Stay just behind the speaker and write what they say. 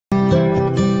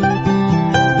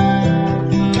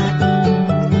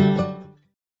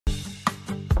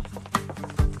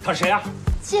他谁啊？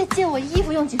借我衣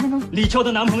服用几分钟。李俏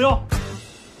的男朋友。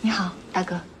你好，大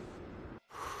哥。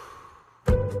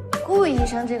顾魏医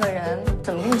生这个人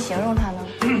怎么给你形容他呢？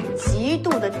极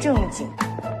度的正经。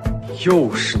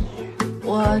又是你。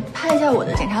我拍一下我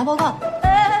的检查报告。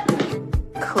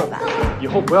刻板。以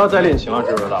后不要再练琴了，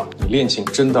知不知道？你练琴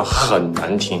真的很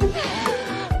难听。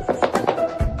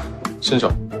伸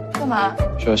手。干嘛？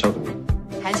需要消毒。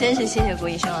还真是谢谢顾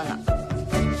医生了呢。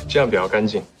这样比较干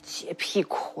净。洁癖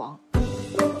狂，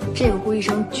这个顾医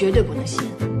生绝对不能信，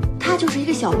他就是一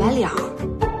个小白脸儿。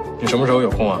你什么时候有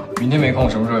空啊？明天没空，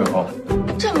什么时候有空？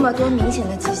这么多明显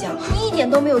的迹象，你一点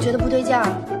都没有觉得不对劲儿，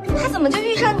他怎么就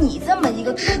遇上你这么一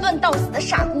个迟钝到死的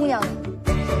傻姑娘呢？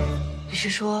你是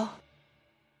说，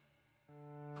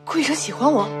顾医生喜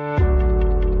欢我？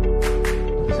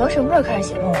你从什么时候开始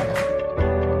喜欢我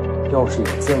的？要是有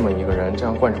这么一个人这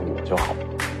样惯着我就好。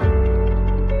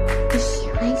你喜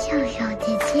欢笑笑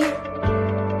姐姐？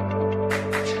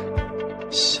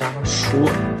瞎说，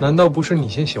难道不是你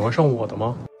先喜欢上我的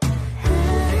吗？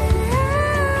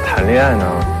谈恋爱呢，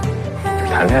有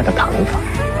谈恋爱的谈法。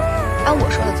按我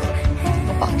说的做，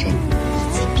我保证一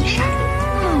击必杀。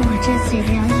那我这次一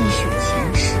定要一雪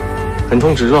前耻。横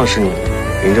冲直撞是你，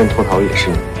临阵脱逃也是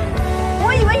你。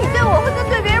我以为你对我会跟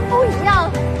对别人不一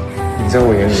样。你在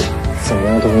我眼里怎么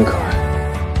样都很可爱。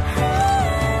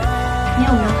你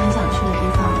有没有很想去的地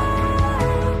方？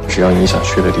只要你想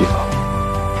去的地方，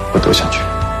我都想去。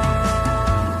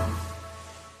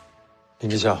林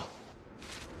之校，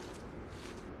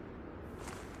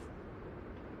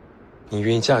你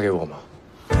愿意嫁给我吗？